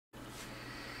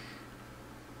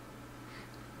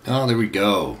Oh, there we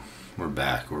go. We're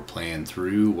back. We're playing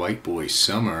through Whiteboy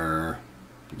Summer.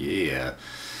 Yeah.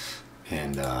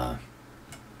 And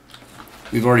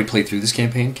we've already played through this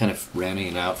campaign, kind of rounding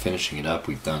it out, finishing it up.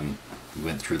 We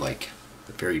went through like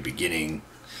the very beginning,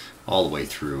 all the way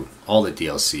through all the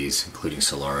DLCs, including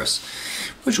Solaris,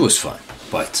 which was fun.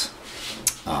 But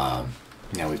now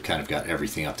we've kind of got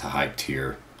everything up to hype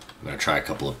tier. I'm going to try a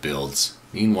couple of builds.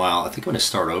 Meanwhile, I think I'm going to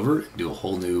start over and do a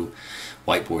whole new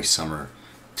Whiteboy Summer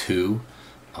 2.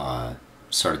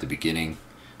 Start at the beginning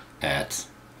at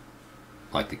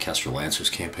like the Kestrel Lancers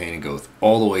campaign and go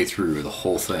all the way through the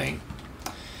whole thing,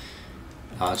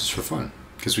 just for fun,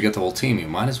 because we got the whole team. You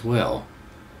might as well.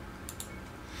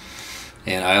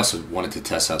 And I also wanted to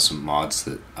test out some mods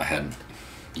that I hadn't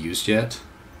used yet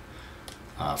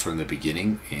from the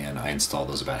beginning, and I installed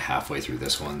those about halfway through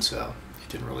this one, so it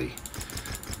didn't really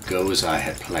go as I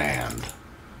had planned.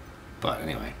 But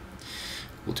anyway,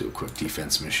 we'll do a quick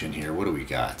defense mission here. What do we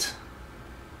got?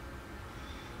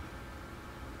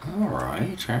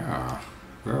 Alright, yeah,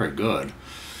 very good.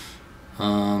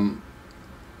 I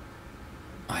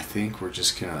think we're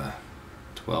just gonna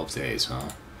 12 days, huh?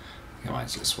 I might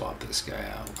just swap this guy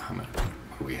out. How many?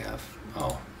 What do we have?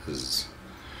 Oh,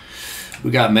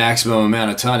 we got maximum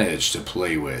amount of tonnage to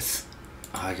play with.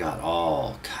 I got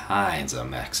all kinds of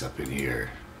mechs up in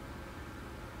here.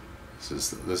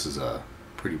 This is a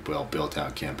pretty well built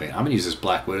out campaign. I'm gonna use this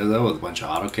Black Widow though with a bunch of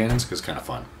autocannons because it's kind of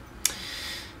fun.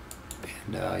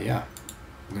 And yeah,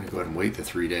 I'm gonna go ahead and wait the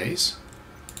 3 days.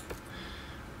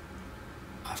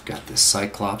 I've got this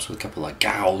Cyclops with a couple of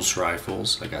Gauss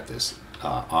rifles. I got this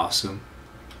awesome,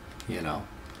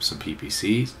 some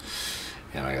PPCs,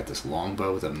 and I got this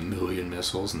longbow with 1,000,000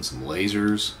 missiles and some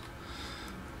lasers.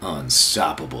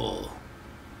 Unstoppable.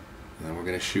 And then we're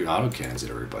gonna shoot autocannons at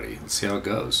everybody. Let's see how it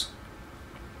goes.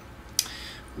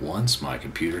 Once my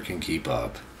computer can keep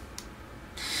up.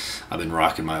 I've been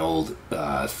rocking my old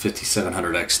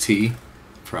 5700 XT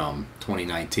from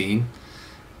 2019,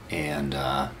 and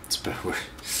it's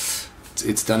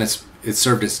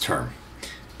served its term,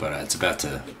 but it's about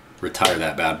to retire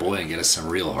that bad boy and get us some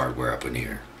real hardware up in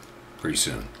here pretty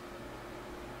soon.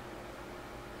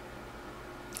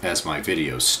 As my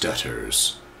video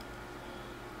stutters.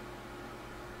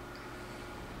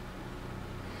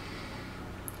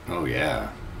 Oh yeah.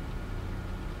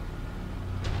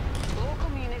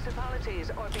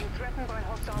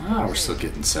 We're still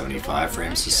getting 75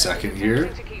 frames a second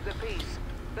here.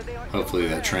 Hopefully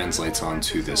that translates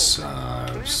onto this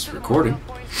recording.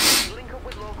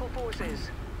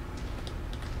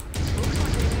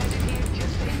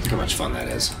 Look how much fun that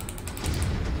is.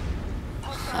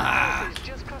 I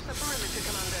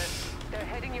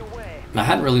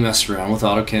hadn't really messed around with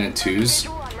autocannon 2s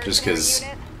just because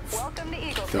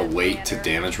the weight to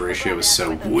damage ratio is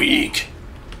so weak.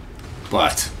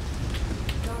 But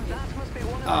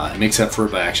it makes up for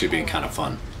it by actually being kind of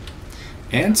fun.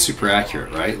 And super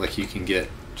accurate, right? Like you can get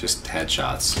just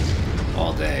headshots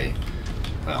all day.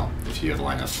 Well, if you have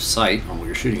line of sight on what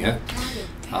you're shooting at.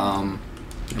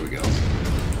 Here we go.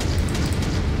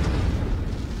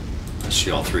 Let's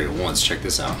shoot all three at once. Check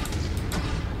this out.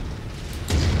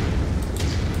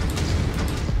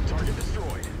 Target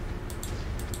destroyed.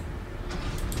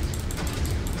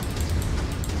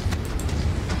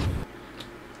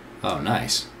 Oh,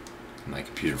 nice. My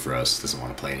computer froze. Doesn't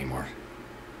want to play anymore.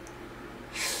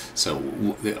 So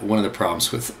one of the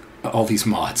problems with all these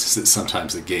mods is that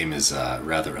sometimes the game is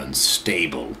rather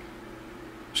unstable,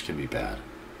 which can be bad.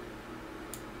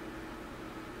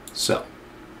 So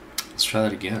let's try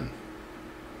that again.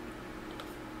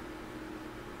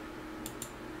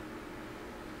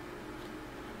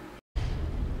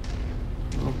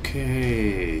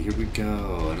 Okay, here we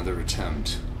go. Another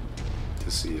attempt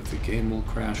to see if the game will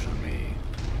crash on me.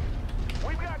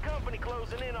 We've got company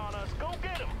closing in on us. Go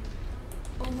get them.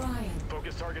 Orion.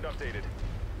 Focus target updated.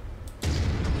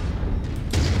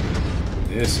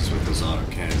 This is what those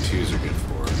autocannon 2s are good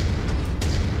for.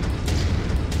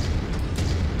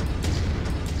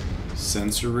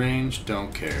 Sensor range,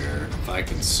 don't care. If I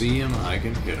can see him, I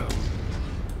can hit him.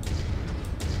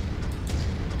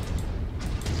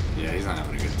 Yeah, he's not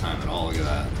having a good time at all. Look at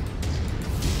that.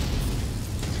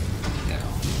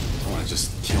 I want to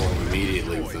just kill him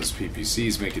immediately with those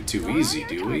PPCs. Make it too easy,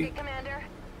 do we? Of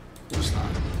course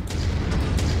not.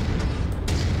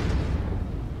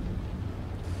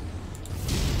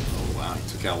 Oh wow, he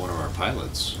took out one of our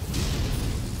pilots.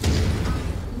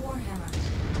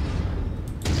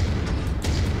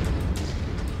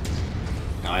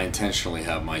 Now, I intentionally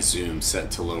have my zoom set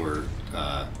to lower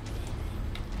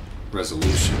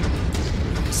resolution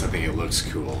because I think it looks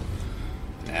cool.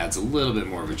 It adds a little bit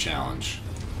more of a challenge.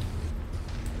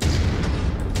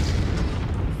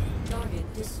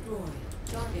 destroyed.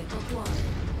 Target acquired.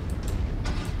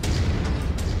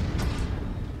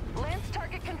 Lance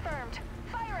target confirmed.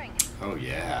 Firing. Oh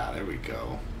yeah, there we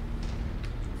go.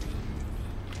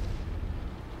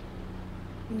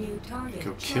 New target.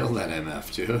 Go kill that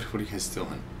MF, dude. What are you guys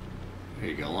doing? There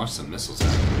you go. Launch some missiles at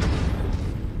him.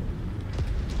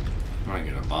 I'm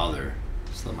not gonna bother.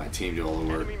 Just let my team do all the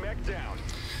work. Enemy mech down.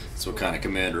 That's what kind of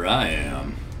commander I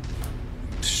am.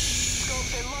 Scope,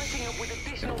 they're lighting up with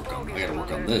additional I gotta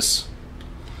work on this.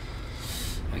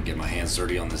 I can get my hands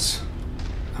dirty on this.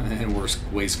 And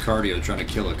waste cardio trying to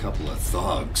kill a couple of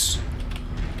thugs.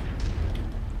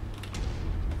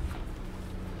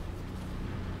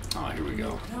 Oh, here we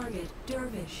go. Target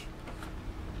Dervish.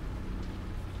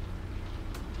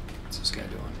 What's this guy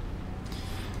doing?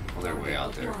 Oh, they're way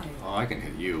out there. Oh, I can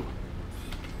hit you.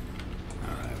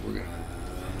 Alright, we're gonna...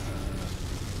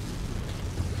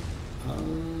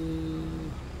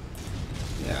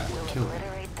 yeah, We'll kill him.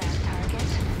 obliterate that target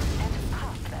and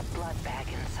pop that blood bag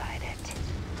inside it.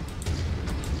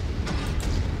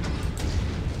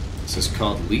 This is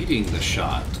called leading the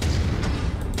shot.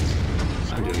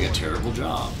 I'm doing a terrible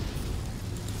job.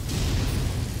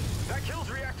 That kills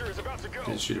reactor is about to go.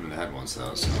 Did shoot him in the head once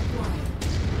though, so...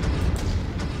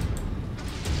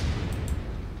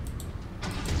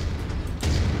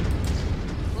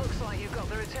 Looks like you've got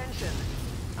their attention.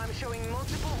 I'm showing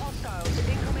multiple hostiles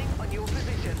incoming on your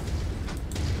position.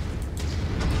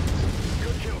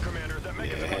 Good kill, Commander. That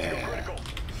mech is about to go critical.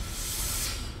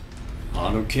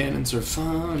 Autocannons are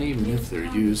fun even if they're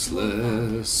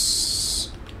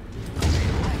useless.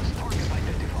 Lance target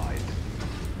identified.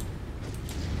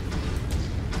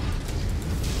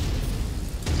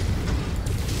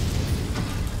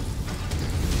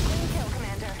 Clean kill,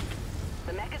 Commander.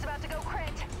 The mech is about to go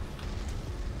crit.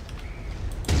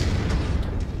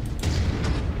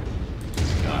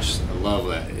 Gosh, I love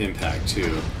that impact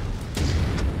too.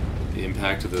 The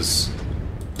impact of this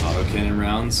autocannon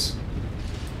rounds.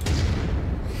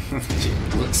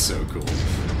 It looks so cool.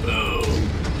 Boom!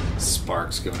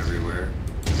 Sparks going everywhere.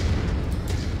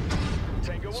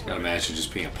 Just gotta imagine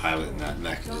just being a pilot in that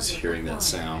mech and just hearing that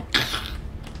sound.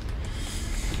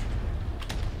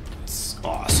 It's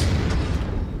awesome.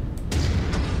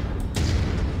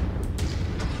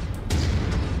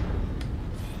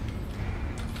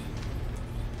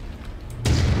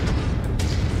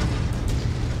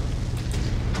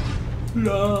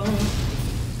 No.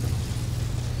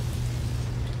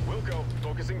 We'll go.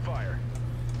 Focusing fire.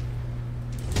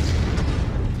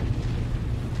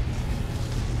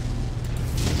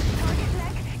 Target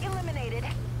mech eliminated.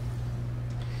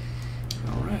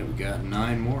 Alright, we got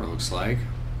 9 more, looks like.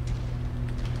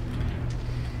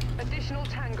 Additional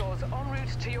tangos en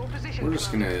route to your position.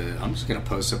 I'm just gonna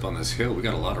post up on this hill. We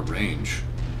got a lot of range.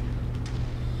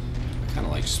 I kinda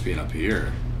like just being up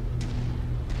here.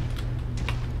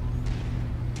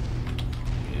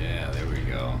 Yeah, there we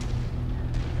go.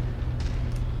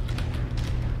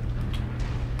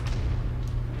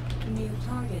 New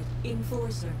target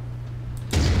Enforcer.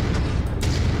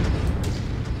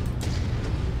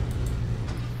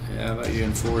 Yeah, how about you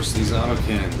enforce these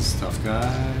autocannons, tough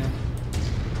guy?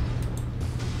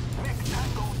 Mech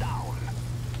tango down.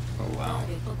 Oh wow.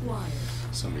 Target acquired.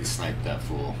 Somebody sniped that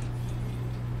fool.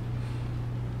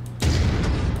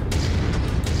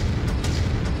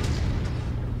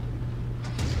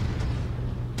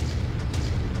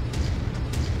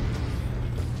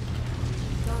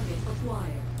 Target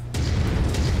acquired.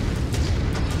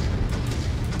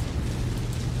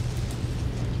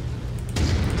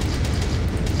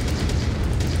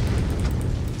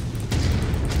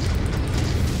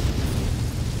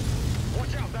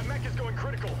 Watch out. That mech is going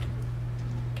critical.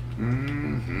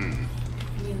 Mm-hmm.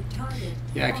 New target.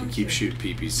 Yeah, I can keep sponsored.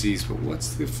 shooting PPCs, but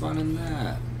what's the fun in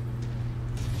that?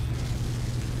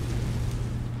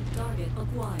 Target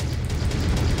acquired.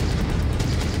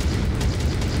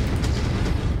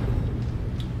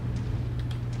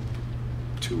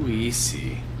 Too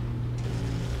easy.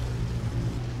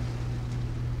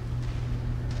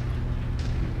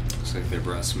 Looks like they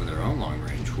brought some of their own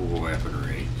long-range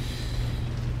weaponry.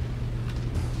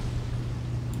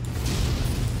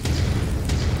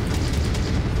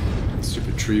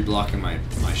 Stupid tree blocking my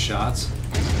shots.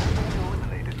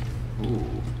 Eliminated. Ooh.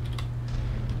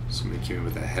 Somebody came in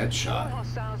with a All headshot.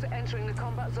 hostiles entering the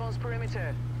combat zone's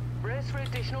perimeter. Brace for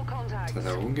additional contacts. Did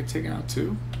that one get taken out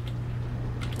too?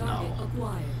 Target No.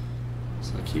 acquired.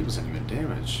 It's like he wasn't even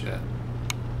damaged yet.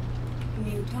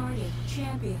 New target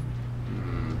champion.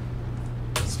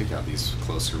 Let's take out these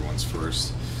closer ones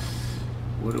first.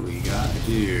 What do we got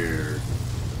here?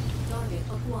 Target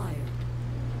acquired.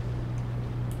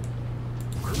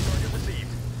 Crew target received.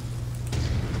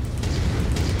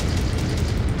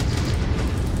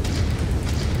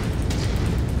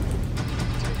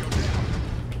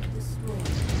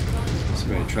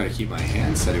 Do I try to keep my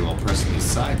hand steady while pressing these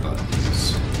side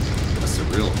buttons? That's the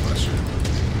real question.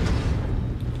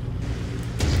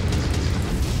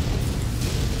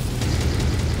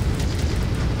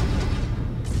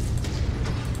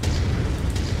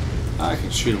 I can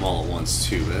shoot them all at once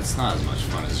too, but it's not as much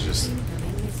fun as just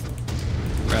Incoming missile.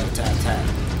 rat-a-tat-tat.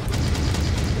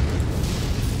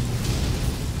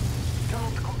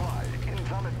 Don't comply.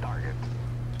 Invalid target.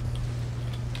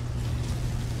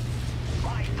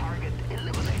 My target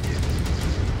eliminated.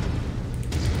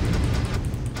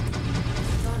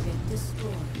 Target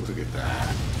destroyed. Look at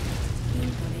that.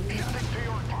 Incoming missile. Stick to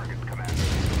your target, Commander.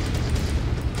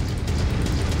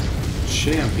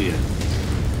 Champion.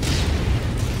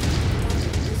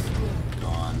 Target destroyed.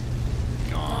 Gone.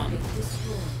 Gone. Target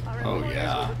destroyed. Our Oh, employers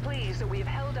yeah. will be pleased that we've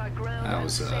held our ground. That and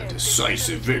was a saved the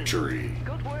decisive facility. victory.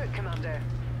 Good work, Commander.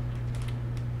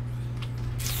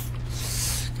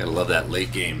 Gotta love that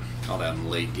late game. All that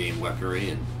late game weaponry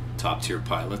and top tier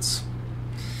pilots.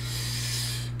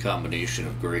 Combination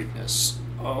of greatness.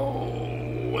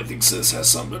 Oh, I think this has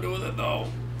something to do with it though.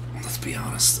 Let's be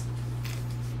honest.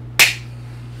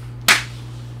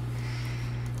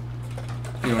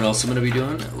 You know what else I'm gonna be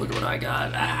doing? Look at what I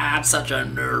got. Ah, I'm such a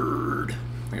nerd.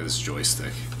 Look at this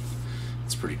joystick.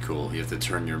 It's pretty cool. You have to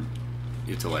turn your,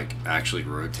 you have to like actually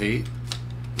rotate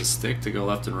the stick to go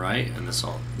left and right, and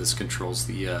this controls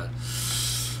the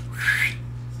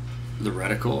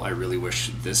reticle. I really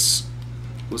wish this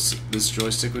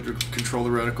joystick would control the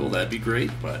reticle. That'd be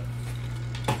great, but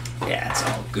yeah, it's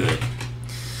all good.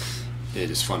 It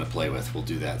is fun to play with. We'll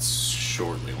do that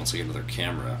shortly once I get another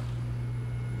camera.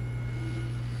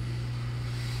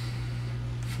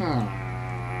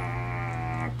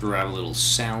 Grab a little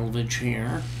salvage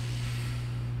here.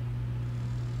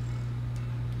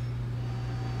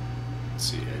 Let's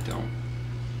see, I don't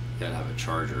yet have a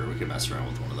charger. We can mess around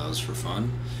with one of those for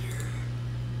fun.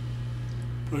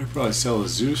 But I'd probably sell a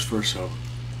Zeus for some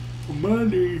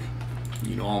money.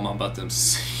 You know all about them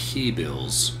sea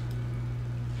bills.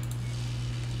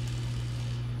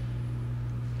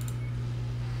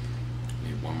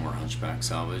 Need one more Hunchback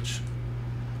salvage.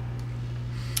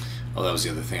 Oh, that was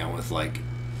the other thing. I went with like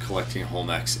collecting whole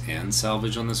mechs and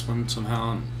salvage on this one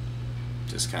somehow, and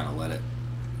just kind of let it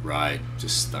ride.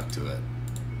 Just stuck to it.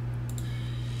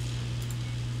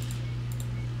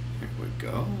 Here we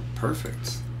go.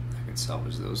 Perfect. I can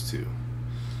salvage those two.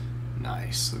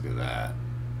 Nice. Look at that.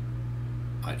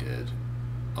 I did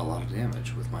a lot of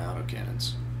damage with my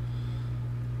autocannons.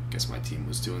 Guess my team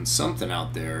was doing something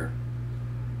out there.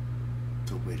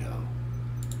 The Widow.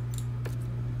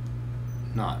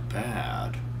 Not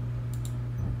bad.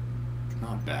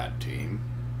 Not bad, team.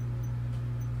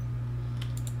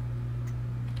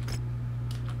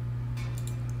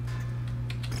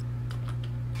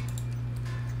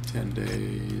 $10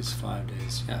 days, 5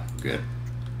 days. Yeah, we're good.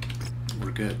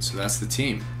 We're good. So that's the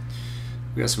team.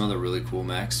 We got some other really cool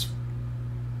mechs.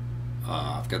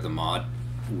 I've got the mod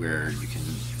where you can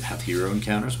have hero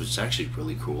encounters, which is actually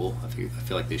really cool. I feel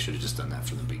like they should have just done that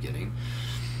from the beginning.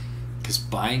 Because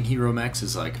buying hero mechs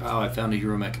is like, oh, I found a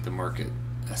hero mech at the market.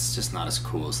 That's just not as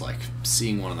cool as like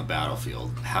seeing one on the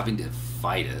battlefield, having to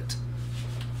fight it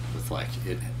with like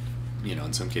it, you know,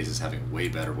 in some cases having way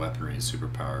better weaponry and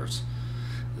superpowers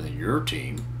than your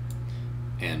team,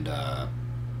 and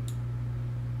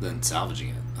then salvaging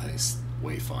it. I think it's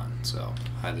way fun. So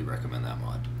highly recommend that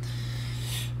mod.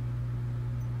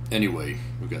 Anyway,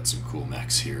 we've got some cool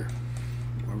mechs here.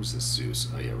 Where was this Zeus?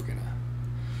 Oh yeah,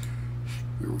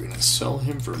 we were gonna sell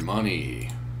him for money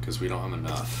because we don't have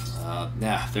enough.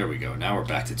 Nah, there we go. Now we're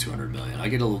back to 200 million. I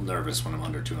get a little nervous when I'm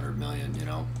under 200 million, you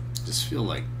know. Just feel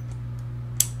like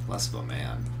less of a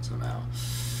man somehow.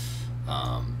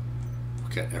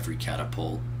 Look at every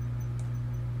catapult,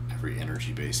 every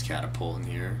energy-based catapult in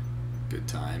here. Good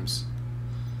times.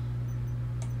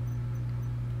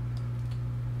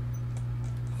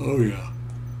 Oh yeah.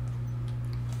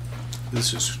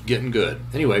 This is getting good.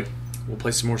 Anyway, we'll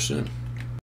play some more soon.